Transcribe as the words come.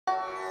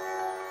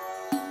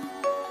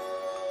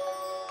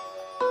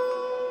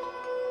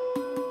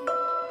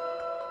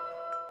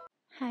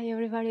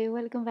everybody,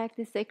 welcome back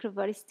to Sacred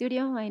Body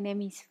Studio. My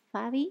name is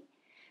Fabi.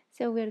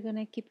 So we're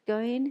gonna keep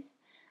going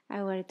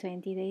our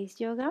 20 days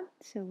yoga.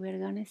 So we're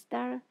gonna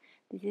start.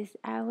 This is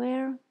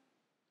our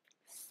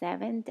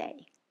 7th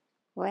day.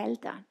 Well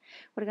done.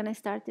 We're gonna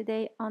start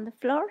today on the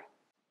floor.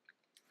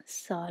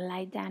 So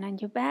lie down on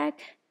your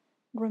back.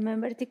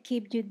 Remember to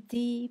keep your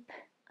deep,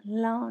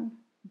 long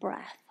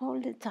breath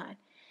all the time.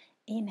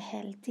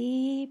 Inhale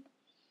deep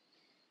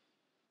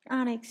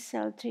and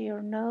exhale through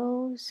your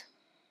nose.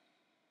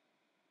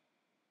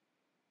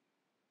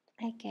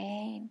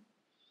 Again,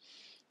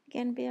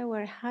 be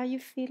aware how you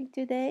feel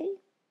today.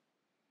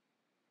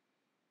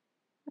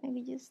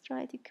 Maybe just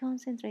try to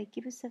concentrate.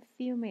 Give us a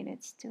few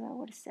minutes to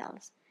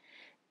ourselves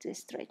to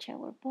stretch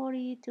our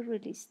body, to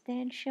release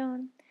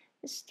tension,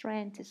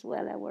 strength as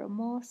well our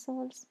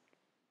muscles,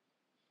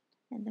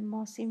 and the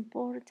most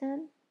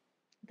important,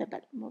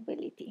 the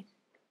mobility.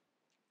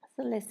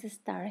 So let's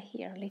start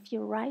here. Lift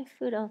your right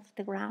foot off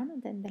the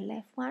ground, then the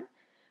left one.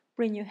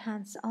 Bring your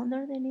hands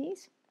under the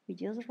knees. We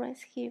just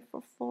rest here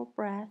for 4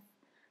 breaths.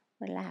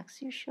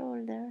 Relax your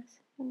shoulders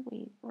and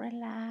we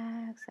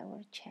relax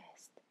our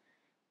chest.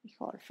 We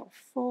hold for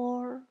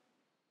 4.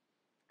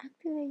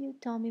 Activate your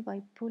tummy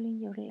by pulling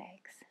your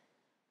legs.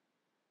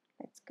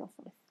 Let's go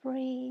for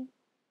 3.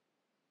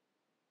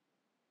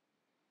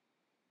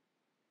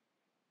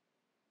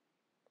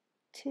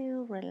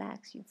 2,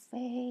 relax your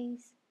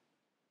face.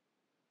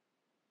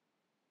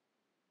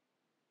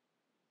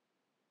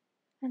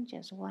 And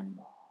just 1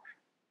 more.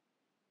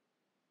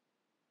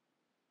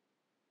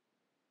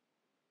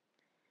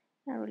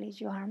 Now release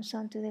your arms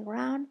onto the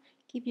ground.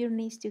 Keep your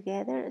knees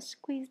together.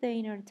 Squeeze the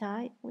inner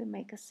thigh. We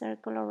make a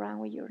circle around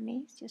with your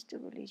knees just to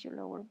release your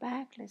lower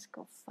back. Let's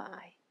go 5,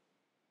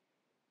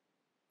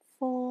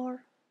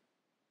 4,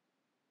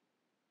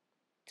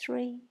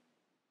 3,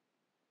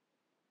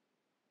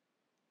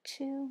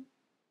 2,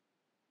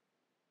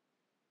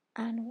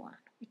 and 1.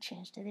 We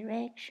change the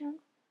direction.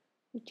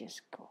 We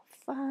just go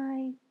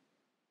 5,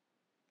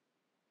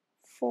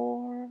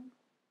 4,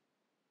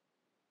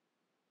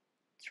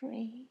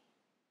 3,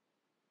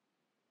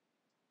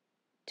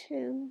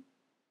 2,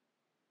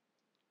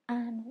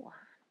 and 1.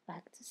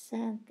 Back to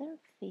center,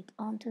 feet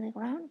onto the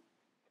ground.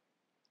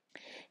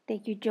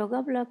 Take your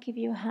yoga block if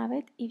you have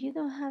it. If you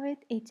don't have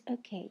it, it's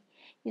okay.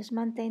 Just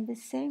maintain the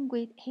same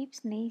width,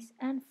 hips, knees,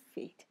 and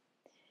feet.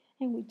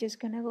 And we're just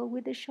gonna go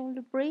with the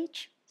shoulder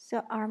bridge.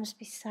 So arms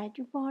beside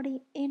your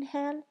body.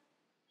 Inhale.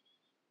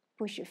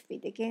 Push your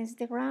feet against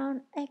the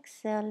ground.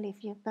 Exhale,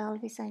 lift your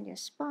pelvis and your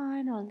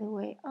spine all the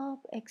way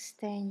up.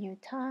 Extend your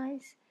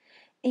thighs.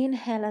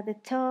 Inhale at the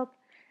top.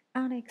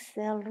 And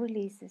exhale,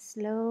 release it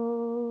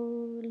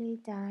slowly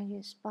down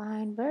your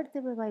spine,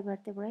 vertebrae by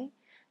vertebrae.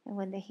 And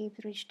when the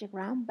hips reach the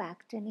ground,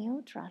 back to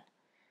neutral.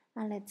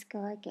 And let's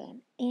go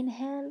again.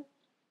 Inhale.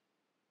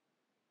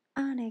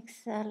 And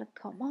exhale,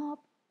 come up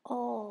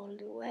all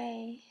the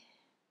way.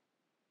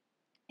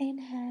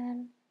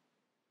 Inhale.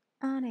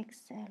 And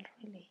exhale,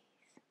 release.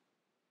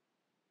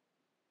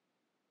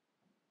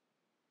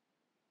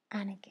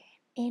 And again.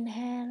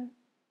 Inhale.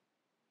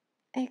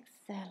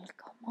 Exhale,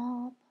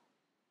 come up.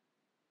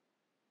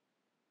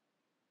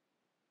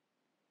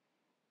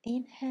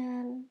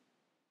 Inhale,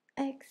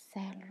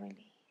 exhale,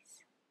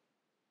 release.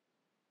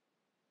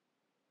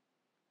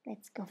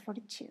 Let's go for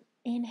the 2.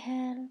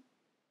 Inhale,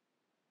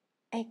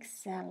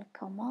 exhale,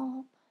 come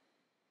up.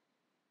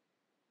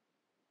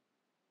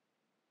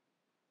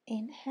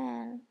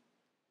 Inhale,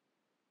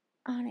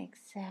 and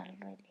exhale,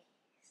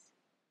 release.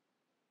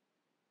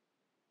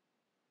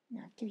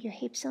 Now keep your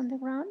hips on the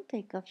ground.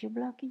 Take off your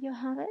block if you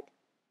have it.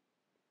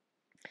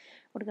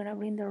 We're going to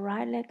bring the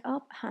right leg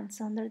up,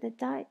 hands under the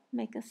thigh.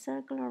 Make a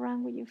circle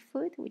around with your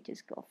foot. We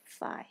just go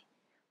 5,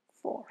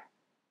 4,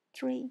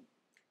 3,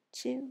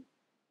 2,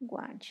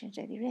 1. Change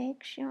the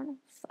direction.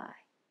 5,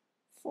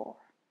 4,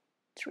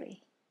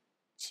 3,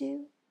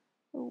 2,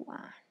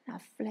 1.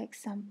 Now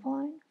flex and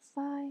point.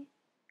 5,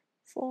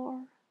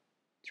 4,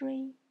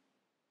 3,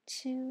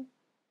 2,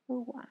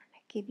 1.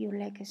 Keep your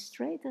leg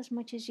straight as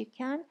much as you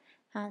can.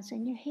 Hands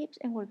on your hips,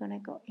 and we're going to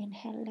go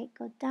inhale, leg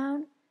go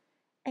down.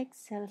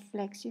 Exhale,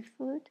 flex your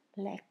foot,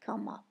 leg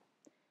come up.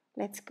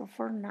 Let's go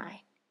for 9.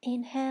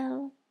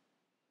 Inhale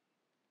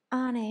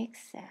and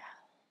exhale.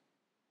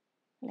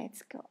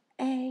 Let's go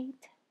 8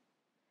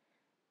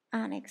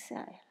 and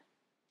exhale.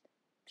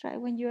 Try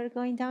when you are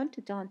going down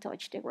to don't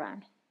touch the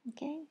ground.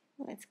 Okay,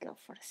 let's go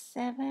for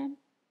 7,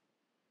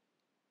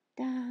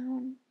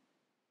 down,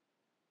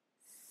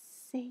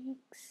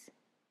 6,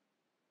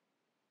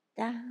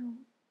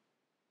 down,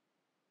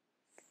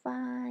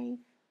 5,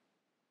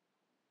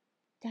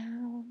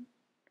 down,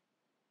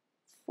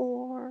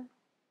 4,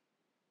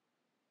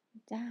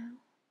 down,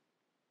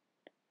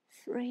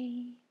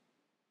 3,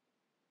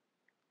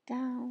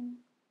 down,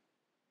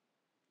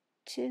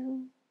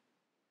 2,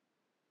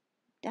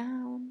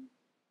 down,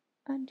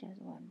 and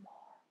just 1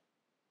 more.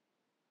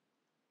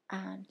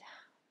 And down.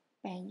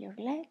 Bend your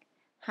leg,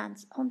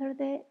 hands under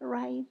the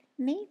right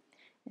knee.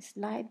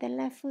 Slide the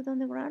left foot on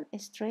the ground,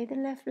 straight the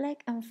left leg,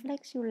 and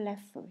flex your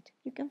left foot.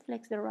 You can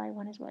flex the right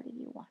one as well if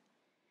you want.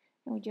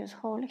 And we just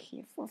hold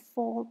here for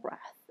 4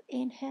 breaths.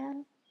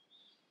 Inhale,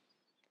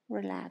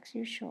 relax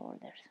your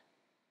shoulders.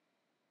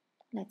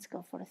 Let's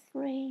go for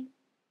 3.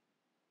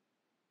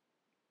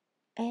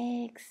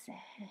 Exhale.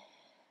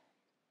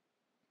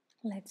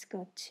 Let's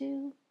go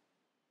 2.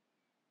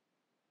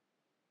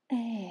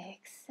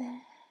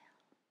 Exhale.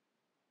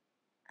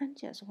 And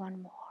just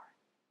one more.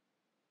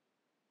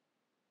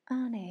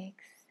 And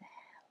exhale.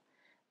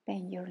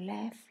 Bend your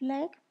left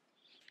leg.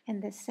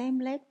 And the same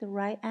leg, the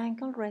right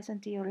ankle rests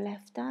onto your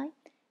left thigh.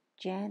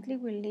 Gently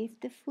we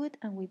lift the foot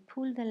and we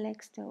pull the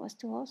legs towards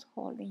us,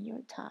 holding your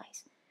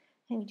thighs.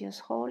 And we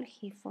just hold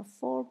here for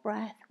 4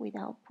 breaths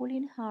without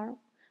pulling hard,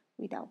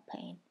 without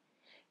pain.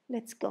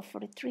 Let's go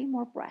for 3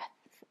 more breaths.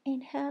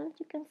 Inhale,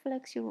 you can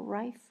flex your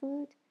right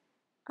foot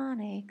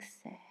and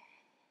exhale.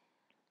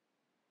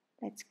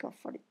 Let's go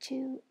for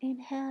 2.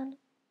 Inhale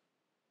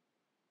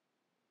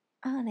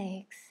and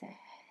exhale.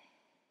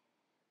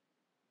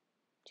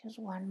 Just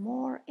one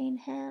more.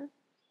 Inhale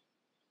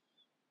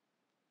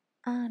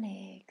and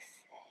exhale.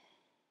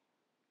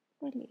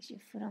 Release your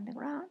foot on the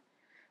ground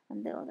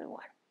and the other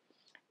one.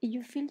 If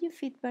you feel your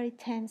feet very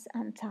tense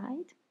and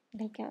tight,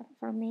 like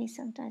for me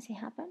sometimes it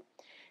happens,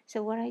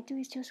 so what I do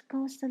is just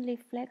constantly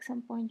flex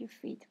and point your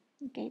feet.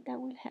 Okay, that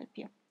will help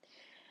you.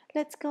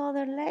 Let's go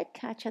other leg.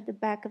 Catch at the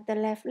back of the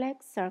left leg.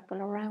 Circle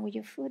around with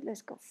your foot.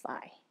 Let's go 5,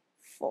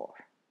 4,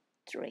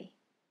 3,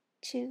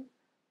 2,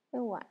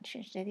 1.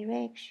 Change the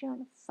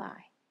direction. 5,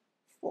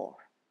 4,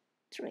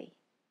 3,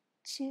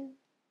 2,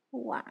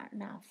 1.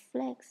 Now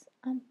flex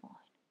and point.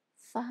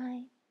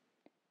 5,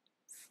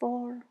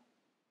 4,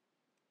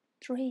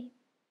 3,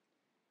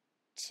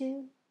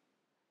 2,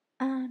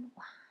 and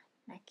 1.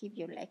 Now keep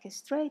your leg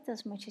straight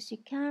as much as you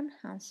can.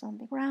 Hands on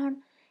the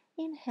ground.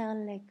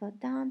 Inhale, leg go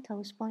down,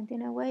 toes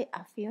pointing away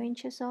a few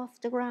inches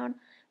off the ground.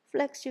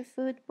 Flex your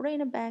foot,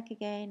 bring it back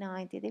again,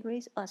 90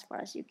 degrees, as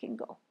far as you can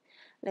go.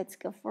 Let's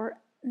go for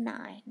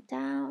 9,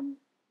 down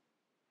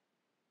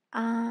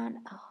and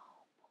up.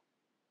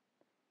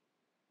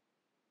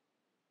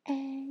 8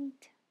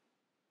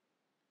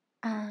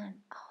 and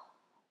up.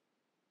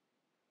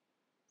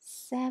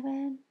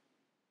 7,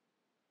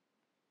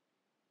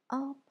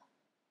 up.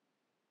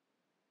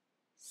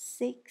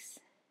 6,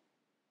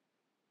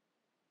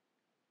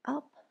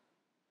 up.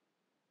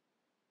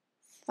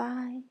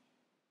 5,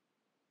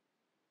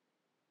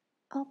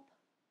 up.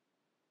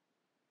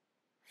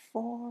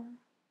 4,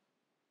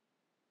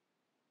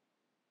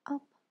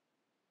 up.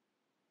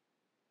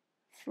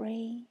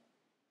 3,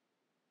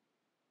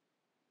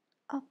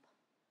 up.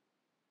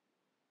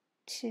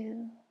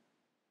 2,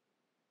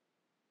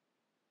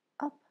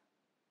 up.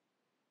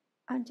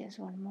 And just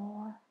one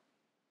more.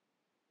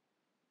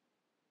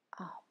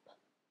 Up.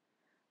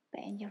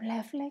 Bend your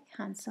left leg,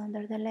 hands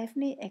under the left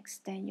knee,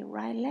 extend your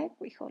right leg.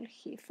 We hold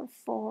here for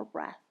 4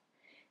 breaths.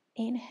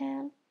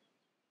 Inhale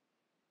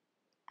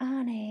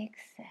and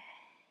exhale.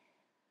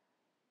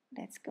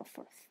 Let's go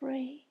for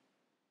 3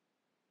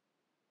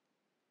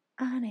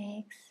 and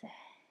exhale.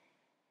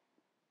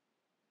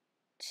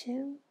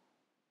 2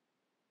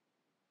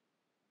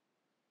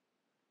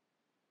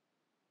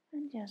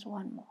 and just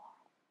one more.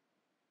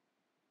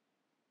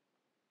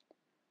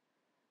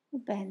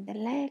 Bend the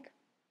leg,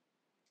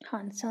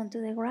 hands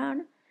onto the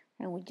ground,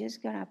 and we're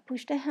just gonna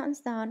push the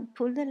hands down,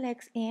 pull the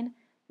legs in,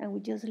 and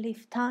we just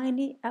lift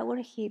tiny our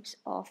hips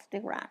off the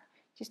ground.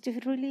 Just to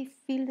really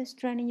feel the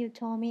strength in your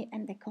tummy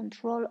and the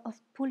control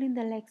of pulling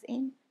the legs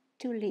in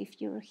to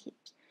lift your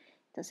hips.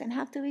 Doesn't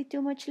have to be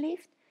too much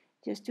lift,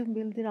 just to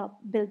build it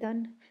up,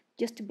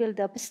 just to build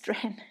up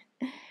strength.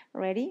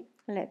 Ready?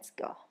 Let's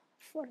go.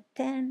 For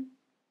 10,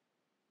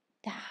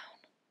 down,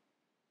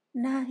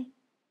 9,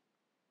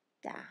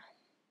 down,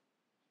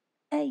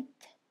 8,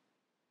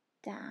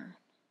 down,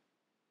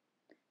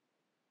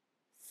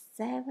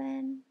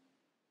 7,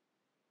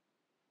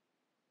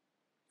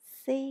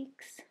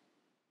 6,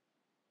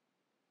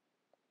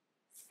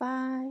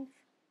 5,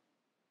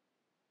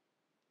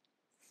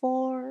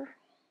 4,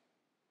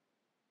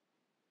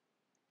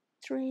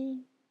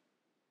 3,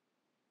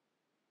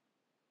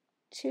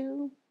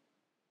 2,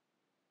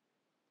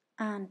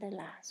 and the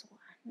last one.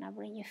 Now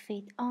bring your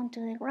feet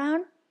onto the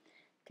ground.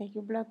 Take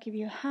your block if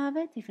you have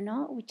it. If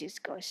not, we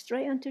just go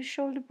straight onto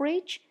shoulder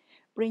bridge.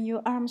 Bring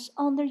your arms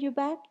under your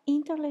back.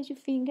 Interlace your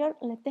finger.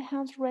 Let the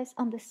hands rest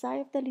on the side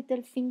of the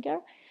little finger.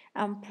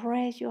 And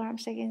press your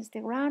arms against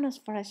the ground as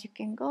far as you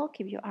can go.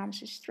 Keep your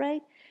arms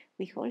straight.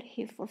 We hold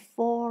here for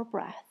 4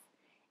 breaths.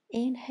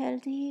 Inhale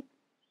deep.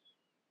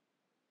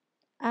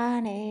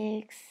 And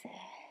exhale.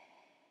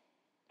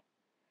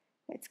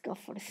 Let's go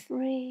for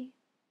 3.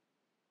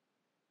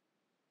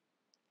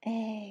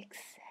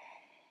 Exhale.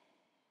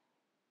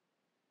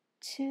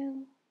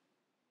 2.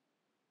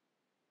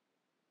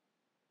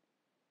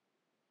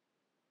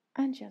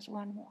 And just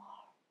one more.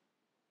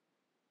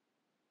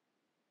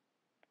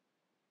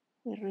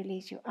 We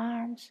release your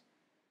arms,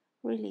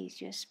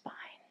 release your spine.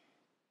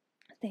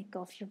 Take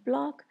off your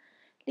block,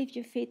 lift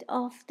your feet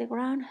off the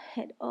ground,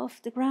 head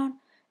off the ground,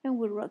 and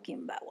we're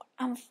rocking backward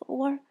and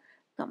forward.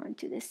 Come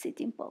into the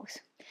sitting pose.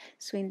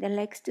 Swing the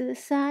legs to the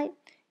side,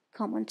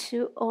 Come on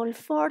to all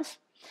fours.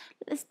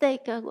 Let's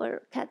take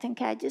our cat and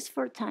cat just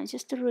 4 times,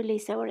 just to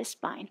release our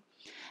spine.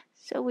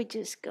 So we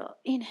just go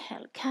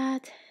inhale,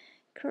 cat,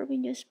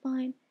 curving your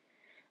spine.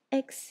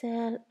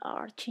 Exhale,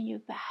 arching your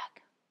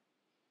back.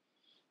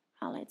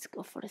 And let's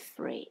go for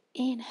 3.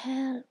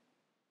 Inhale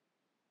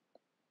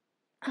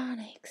and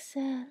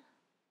exhale.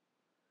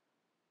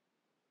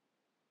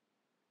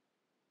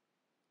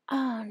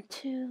 And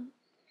 2.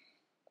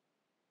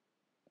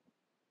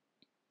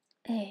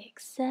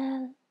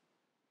 Exhale.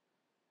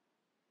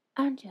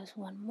 And just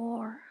one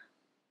more.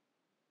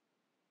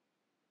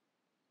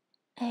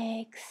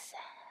 Exhale.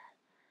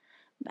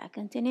 Back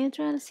into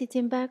neutral,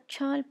 sitting back,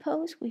 child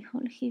pose. We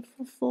hold here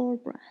for 4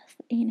 breaths.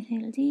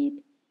 Inhale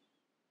deep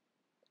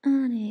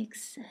and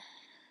exhale.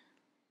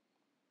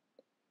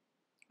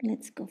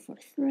 Let's go for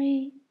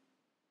 3,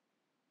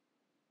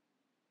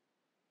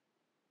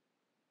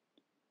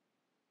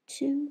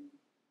 2,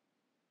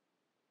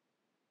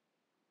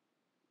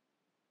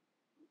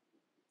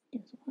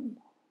 just one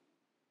more.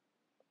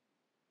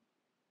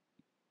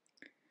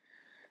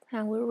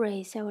 And we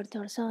raise our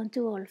torso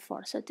onto all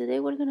fours. So today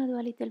we're going to do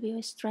a little bit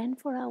of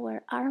strength for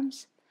our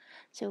arms.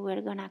 So we're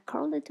going to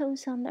curl the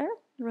toes under.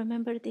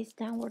 Remember this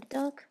downward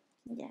dog?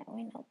 Yeah,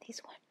 we know this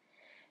one.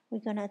 We're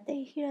going to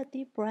take here a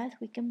deep breath.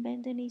 We can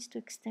bend the knees to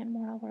extend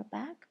more our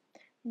back.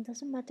 It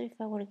doesn't matter if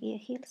our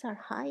heels are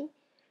high.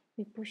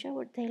 We push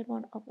our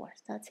tailbone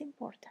upwards. That's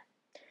important.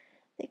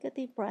 Take a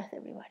deep breath,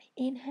 everybody.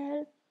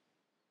 Inhale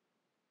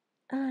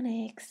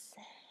and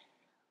exhale.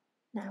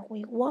 Now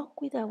we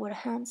walk with our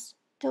hands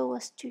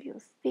toes to your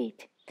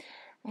feet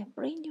and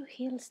bring your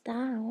heels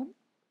down.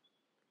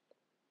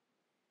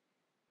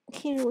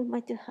 Here we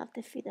might have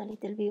the feet a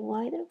little bit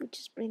wider, which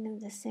is bringing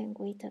the same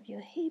weight of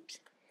your hips.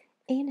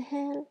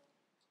 Inhale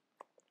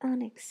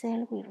and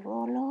exhale, we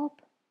roll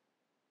up.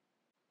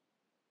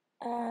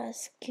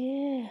 That's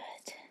good.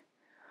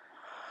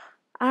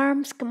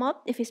 Arms come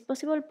up, if it's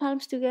possible,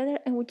 palms together,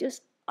 and we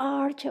just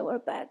arch our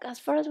back as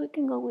far as we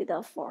can go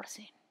without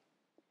forcing.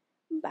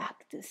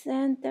 Back to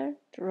center,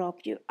 drop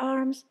your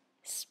arms,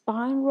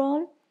 spine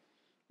roll,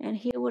 and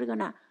here we're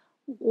gonna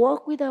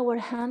walk with our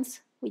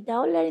hands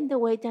without letting the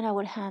weight on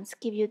our hands.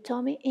 Keep your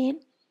tummy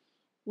in.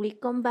 We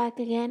come back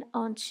again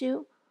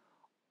onto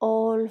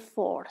all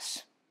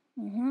fours.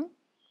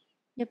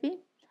 Yep.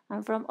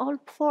 And from all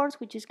fours,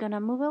 we're just gonna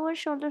move our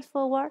shoulders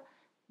forward,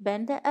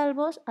 bend the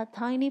elbows, a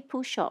tiny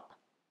push up.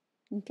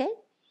 Okay?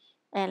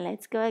 And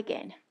let's go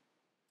again.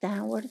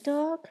 Downward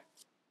dog.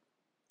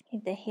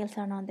 If the heels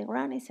are on the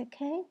ground, it's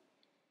okay.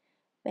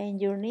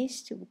 Bend your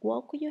knees to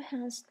walk with your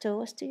hands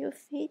toes to your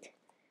feet.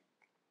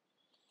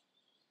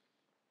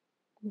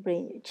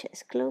 Bring your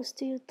chest close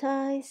to your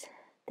thighs.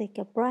 Take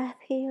a breath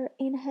here.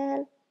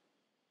 Inhale.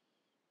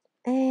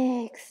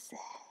 Exhale.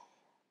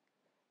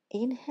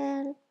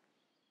 Inhale.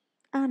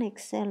 And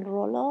exhale,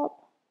 roll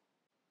up.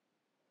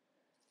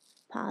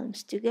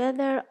 Palms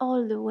together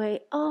all the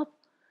way up.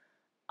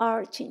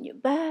 Arching your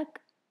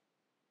back.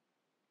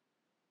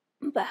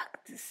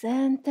 Back to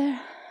center.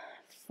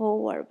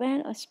 Forward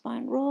bend or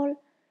spine roll.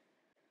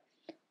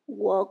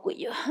 Walk with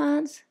your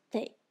hands.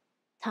 Take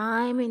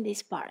time in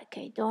this part,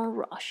 okay? Don't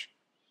rush.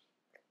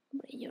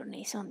 Bring your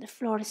knees on the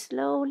floor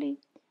slowly.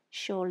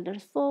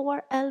 Shoulders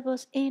forward,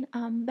 elbows in,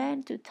 and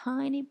bend to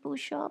tiny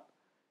push up.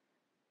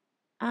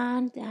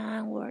 And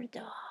downward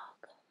dog.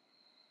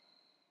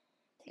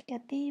 Take a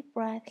deep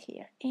breath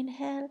here.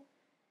 Inhale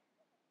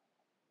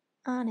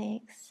and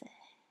exhale.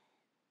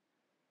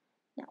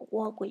 Now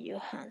walk with your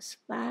hands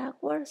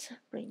backwards.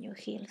 Bring your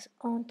heels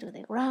onto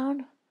the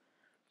ground.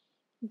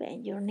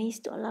 Bend your knees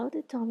to allow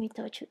the tummy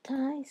touch your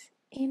thighs.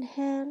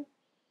 Inhale.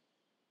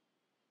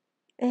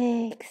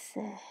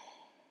 Exhale.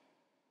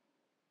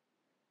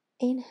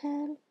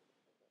 Inhale.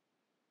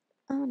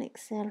 And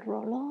exhale,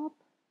 roll up.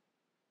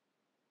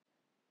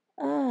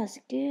 That's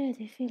good.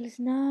 It feels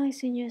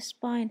nice in your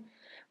spine.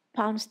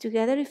 Palms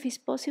together if it's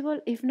possible.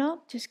 If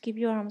not, just keep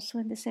your arms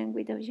on the same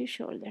width of your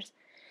shoulders.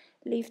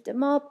 Lift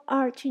them up,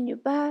 arching your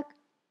back.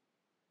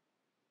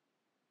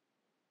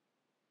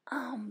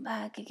 And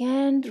back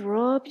again.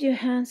 Drop your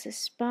hands,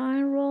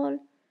 spine roll.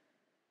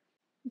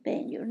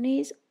 Bend your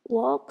knees,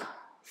 walk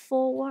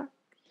forward.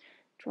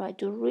 Try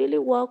to really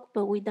walk,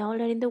 but without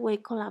letting the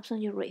weight collapse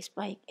on your wrist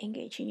by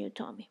engaging your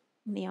tummy.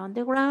 Knee on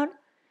the ground,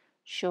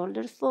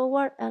 shoulders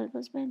forward,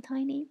 elbows bent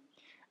tiny,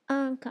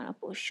 and kind of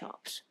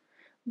push-ups.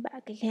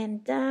 Back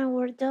again,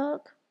 downward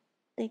dog.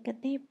 Take a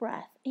deep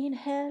breath.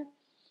 Inhale.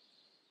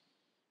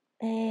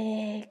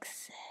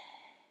 Exhale.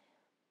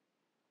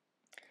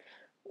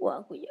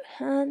 Walk with your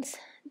hands,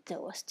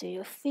 toes to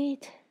your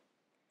feet.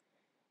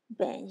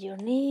 Bend your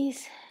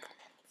knees.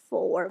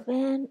 Forward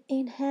bend.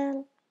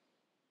 Inhale.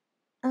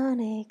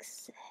 And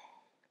exhale.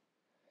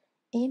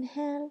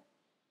 Inhale.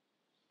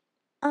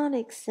 And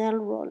exhale.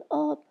 Roll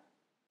up.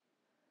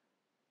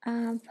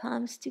 And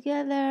palms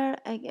together.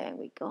 Again,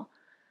 we go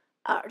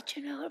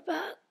arching our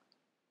back.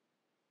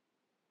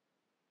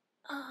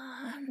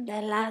 And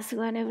the last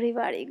one,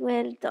 everybody.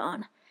 Well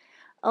done.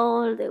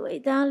 All the way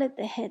down. Let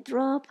the head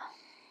drop.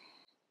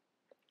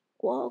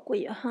 Walk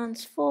with your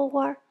hands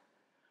forward.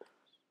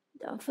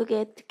 Don't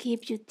forget to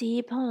keep your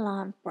deep and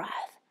long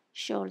breath.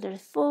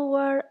 Shoulders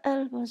forward,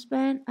 elbows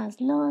bent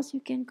as low as you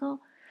can go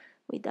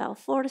without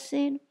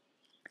forcing.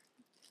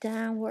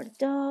 Downward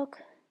dog.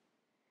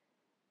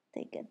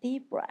 Take a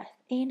deep breath.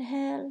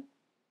 Inhale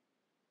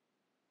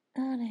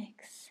and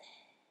exhale.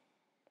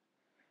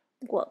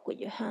 Walk with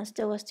your hands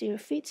towards to your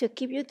feet. So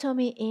keep your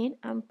tummy in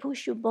and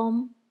push your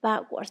bum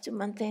backwards to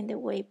maintain the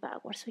weight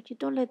backwards. So you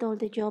don't let all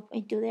the job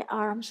into the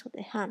arms or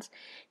the hands.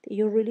 That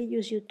you really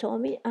use your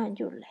tummy and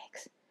your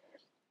legs.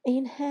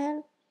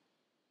 Inhale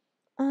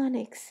and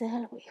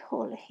exhale. We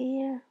hold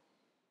here.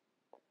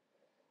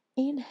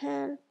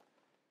 Inhale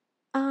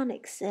and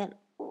exhale.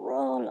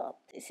 Roll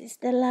up. This is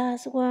the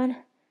last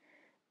one.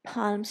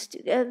 Palms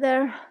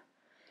together.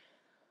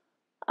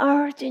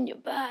 Arch in your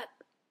back.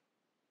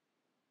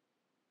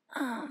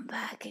 And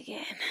back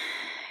again.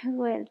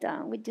 Well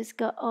done. We just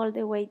got all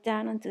the way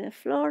down onto the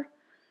floor.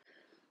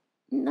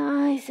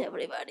 Nice,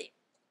 everybody.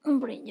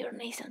 Bring your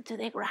knees onto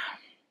the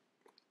ground.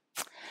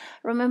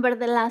 Remember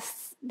the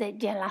last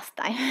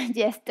time,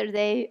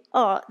 yesterday,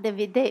 or the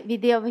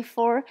video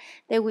before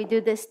that we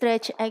do the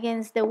stretch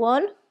against the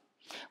wall?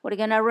 We're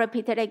gonna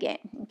repeat it again,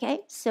 okay?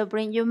 So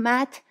bring your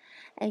mat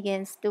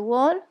against the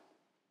wall.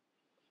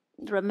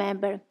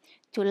 Remember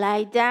to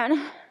lie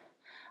down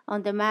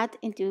on the mat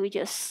until we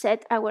just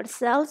set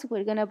ourselves.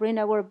 We're gonna bring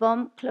our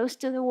bum close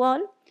to the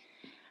wall.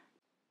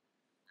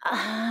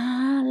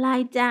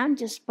 Lie down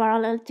just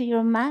parallel to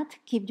your mat.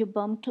 Keep your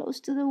bum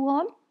close to the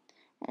wall.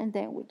 And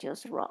then we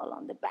just roll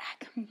on the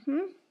back.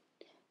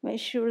 Make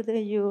sure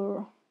that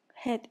your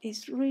head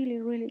is really,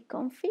 really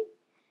comfy.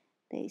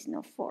 There is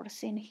no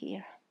forcing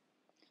here.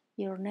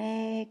 Your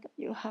neck,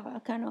 you have a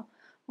kind of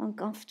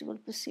uncomfortable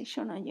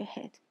position on your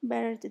head.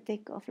 Better to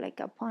take off like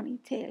a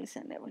ponytails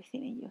and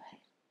everything in your head.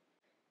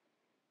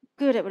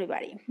 Good,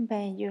 everybody.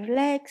 Bend your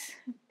legs,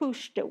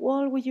 push the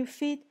wall with your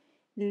feet,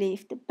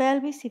 lift the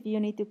pelvis. If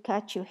you need to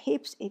catch your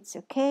hips, it's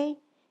okay.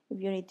 If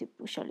you need to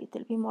push a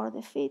little bit more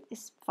the feet,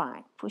 it's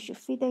fine. Push your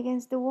feet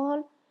against the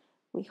wall.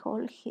 We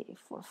hold here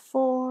for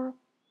 4,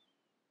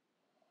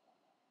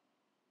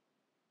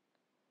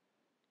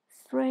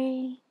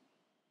 3,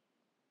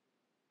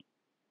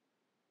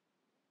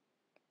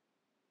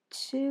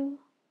 2,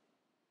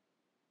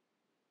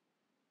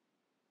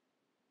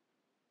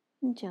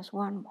 and just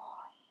one more.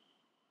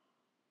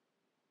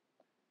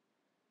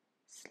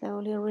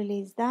 Slowly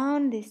release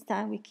down. This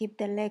time we keep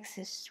the legs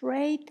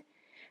straight.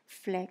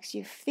 Flex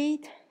your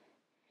feet.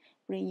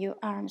 Bring your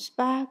arms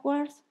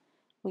backwards.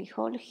 We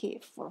hold here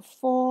for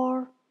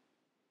 4,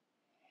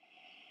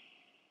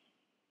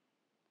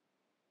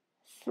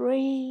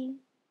 3,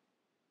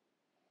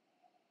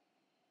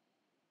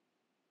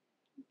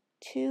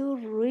 2.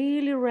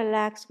 Really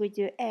relax with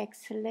your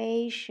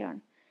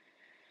exhalation.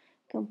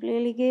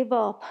 Completely give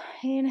up.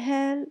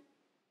 Inhale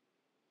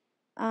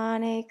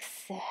and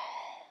exhale.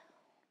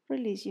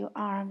 Release your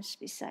arms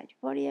beside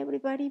your body,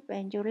 everybody.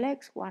 Bend your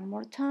legs one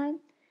more time.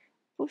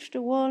 Push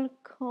the wall,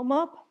 come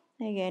up.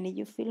 Again, if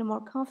you feel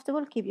more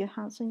comfortable, keep your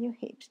hands on your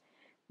hips.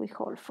 We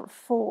hold for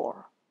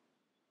 4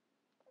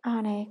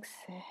 and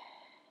exhale.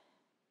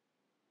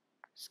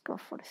 Let's go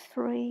for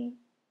 3,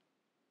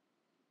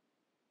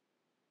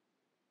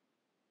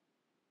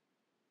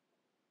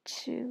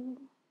 2.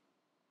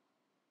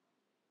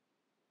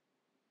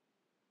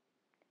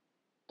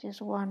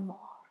 Just one more.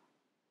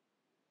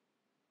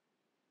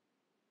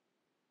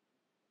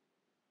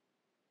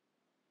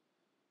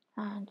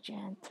 And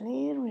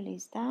gently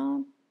release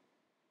down.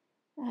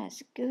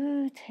 That's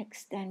good.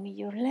 Extend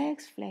your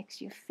legs,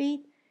 flex your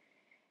feet.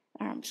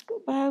 Arms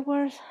go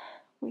backwards.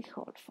 We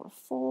hold for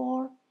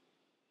 4.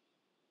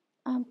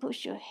 And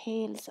push your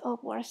heels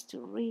upwards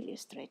to really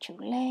stretch your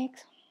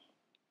legs.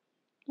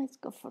 Let's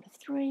go for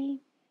 3,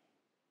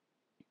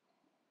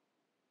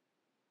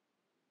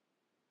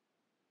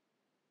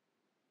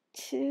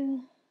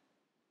 2,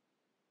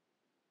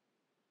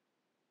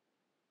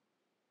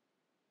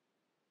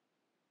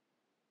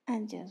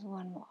 and just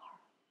one more.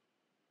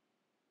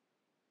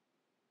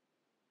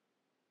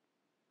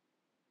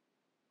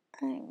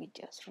 And we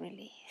just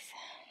release.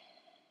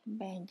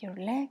 Bend your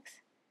legs.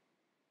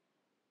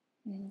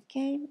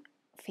 Okay,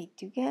 feet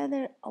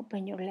together.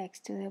 Open your legs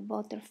to the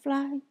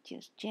butterfly.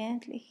 Just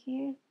gently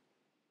here.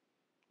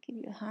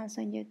 Keep your hands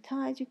on your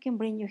thighs. You can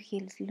bring your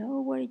heels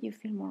lower if you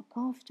feel more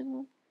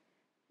comfortable.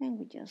 And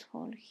we just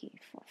hold here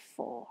for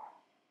 4.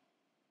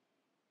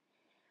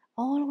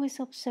 Always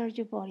observe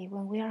your body.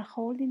 When we are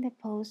holding the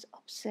pose,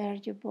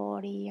 observe your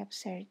body,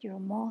 observe your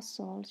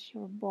muscles,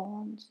 your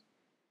bones.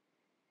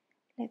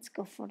 Let's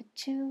go for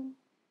 2.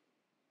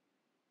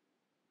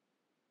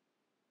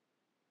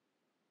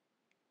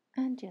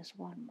 And just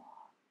one more.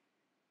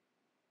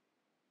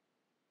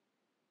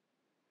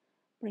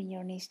 Bring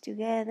your knees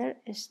together,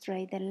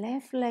 straight the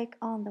left leg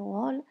on the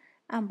wall,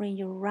 and bring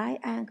your right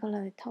ankle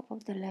at the top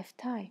of the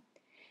left thigh.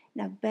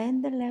 Now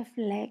bend the left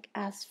leg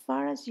as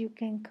far as you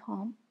can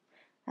come,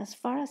 as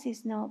far as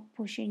it's not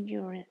pushing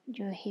your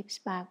hips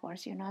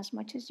backwards, as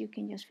much as you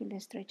can. Just feel the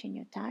stretch in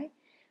your thigh.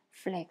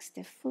 Flex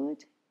the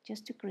foot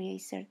just to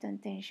create certain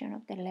tension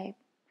of the leg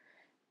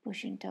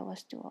pushing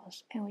toes to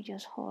us. And we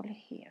just hold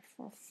here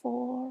for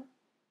 4.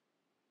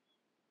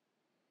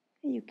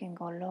 You can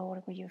go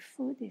lower with your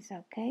foot, it's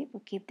okay,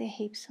 but keep the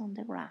hips on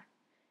the ground.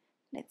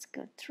 Let's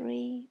go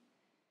 3,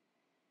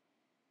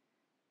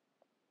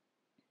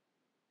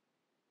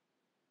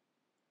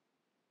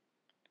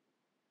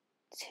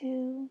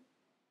 2,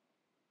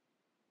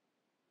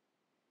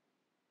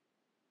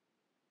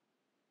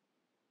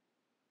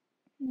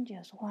 and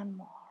just one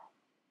more.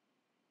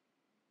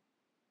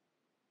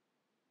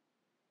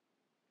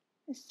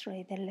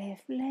 Straight the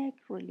left leg,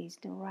 release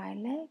the right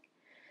leg.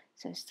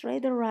 So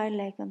straight the right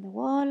leg on the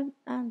wall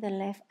and the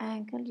left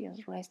ankle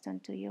just rest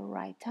onto your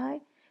right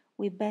thigh.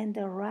 We bend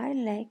the right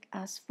leg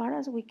as far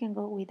as we can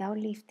go without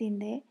lifting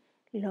the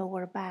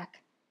lower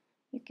back.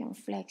 You can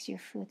flex your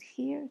foot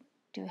here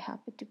to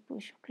help it to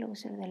push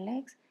closer the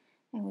legs,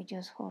 and we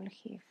just hold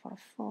here for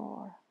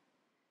 4,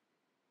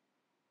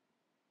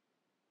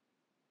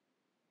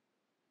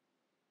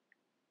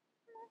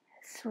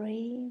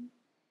 3,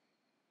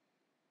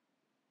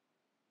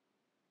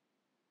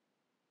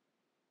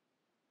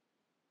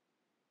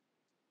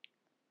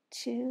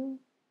 2,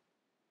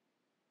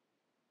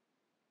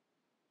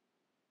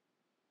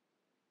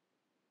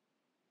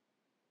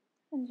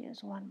 and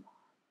just one more.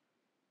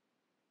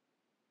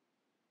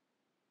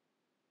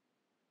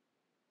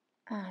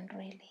 And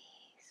release.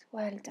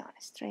 Well done.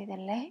 Straight the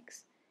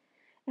legs.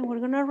 And we're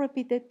going to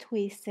repeat the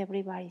twist,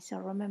 everybody. So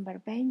remember,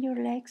 bend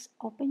your legs,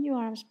 open your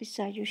arms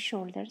beside your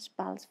shoulders,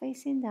 palms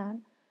facing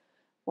down.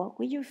 Walk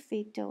with your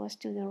feet toes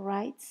to the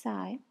right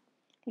side.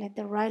 Let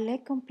the right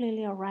leg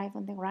completely arrive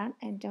on the ground,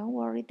 and don't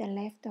worry, the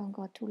left don't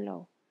go too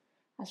low.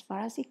 As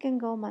far as it can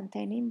go,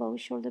 maintaining both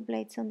shoulder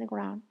blades on the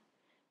ground.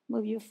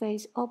 Move your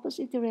face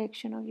opposite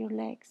direction of your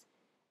legs,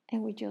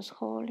 and we just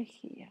hold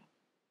here.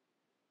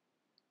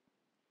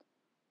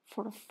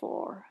 For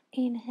 4,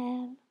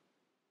 inhale,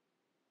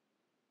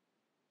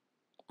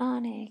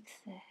 and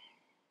exhale.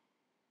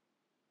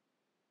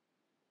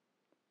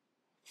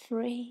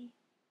 3,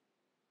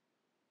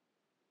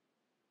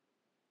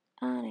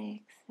 and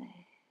exhale.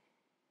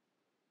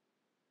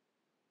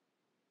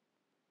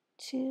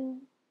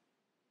 2,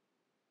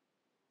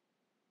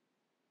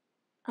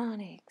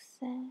 and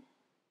exhale.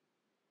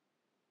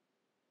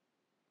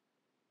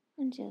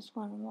 And just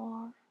one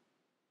more.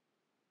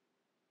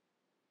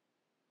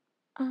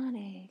 And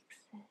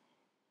exhale.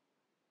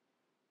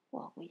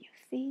 Walk with your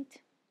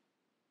feet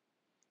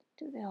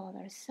to the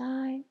other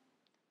side.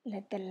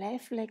 Let the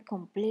left leg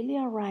completely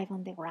arrive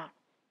on the ground.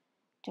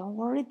 Don't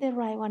worry, the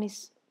right one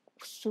is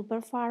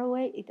super far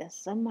away. It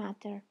doesn't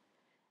matter.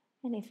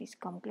 And if it's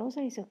come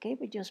closer, it's okay,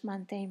 but just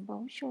maintain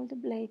both shoulder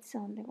blades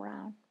on the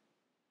ground.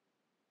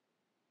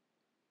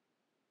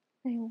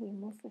 And we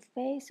move the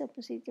face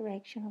opposite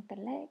direction of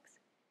the legs.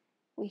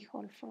 We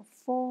hold for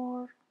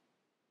 4,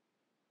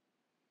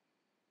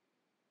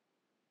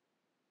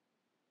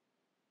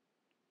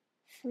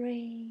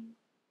 3,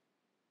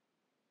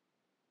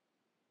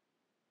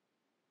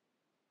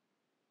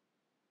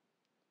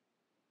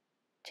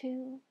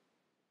 2,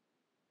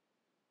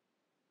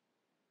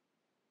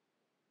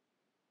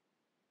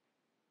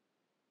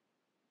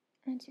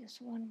 and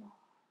just one more.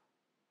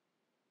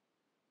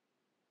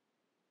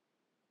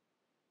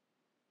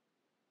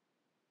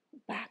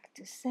 Back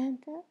to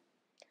center.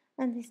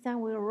 And this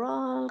time we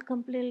roll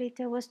completely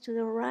towards to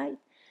the right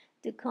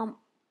to come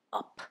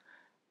up.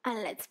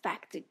 And let's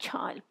back to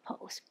child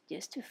pose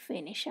just to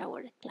finish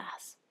our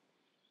class.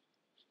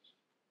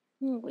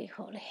 We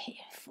hold here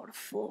for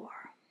 4,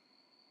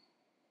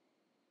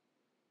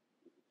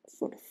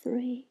 for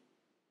 3,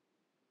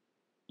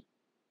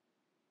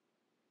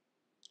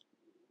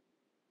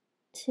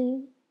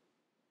 2,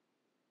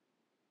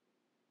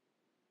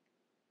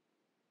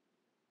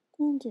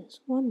 and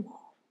just one more.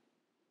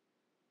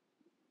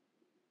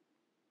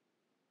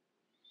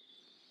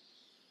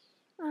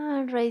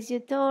 And raise your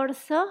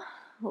torso.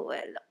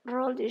 Well,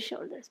 roll your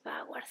shoulders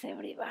backwards,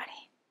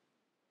 everybody.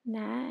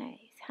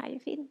 Nice. How you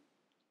feel?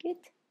 Good?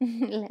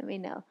 Let me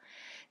know.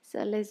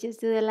 So let's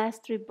just do the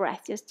last 3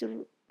 breaths just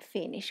to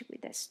finish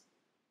with a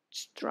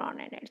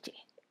strong energy.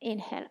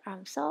 Inhale,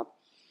 arms up.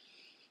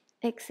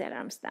 Exhale,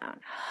 arms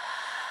down.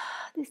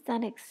 This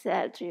time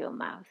exhale through your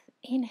mouth.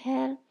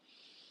 Inhale.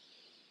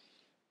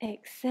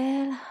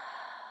 Exhale.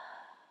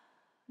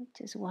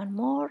 Just one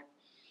more.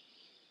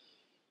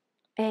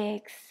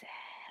 Exhale.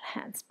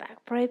 Hands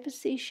back, prayer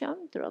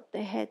position. Drop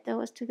the head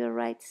towards to the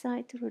right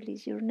side to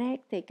release your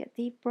neck. Take a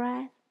deep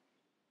breath.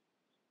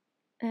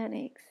 And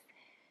exhale.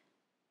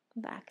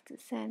 Back to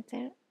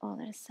center.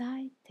 Other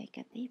side. Take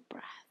a deep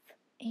breath.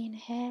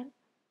 Inhale.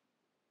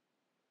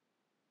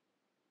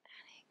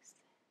 And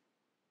exhale.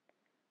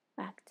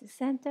 Back to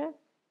center.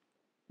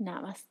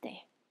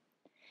 Namaste.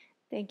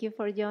 Thank you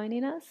for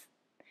joining us.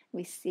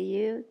 We see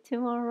you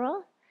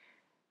tomorrow.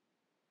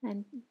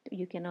 And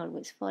you can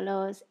always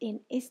follow us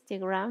in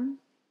Instagram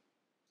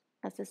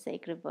as a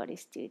Sacred Body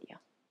Studio.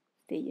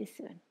 See you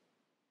soon.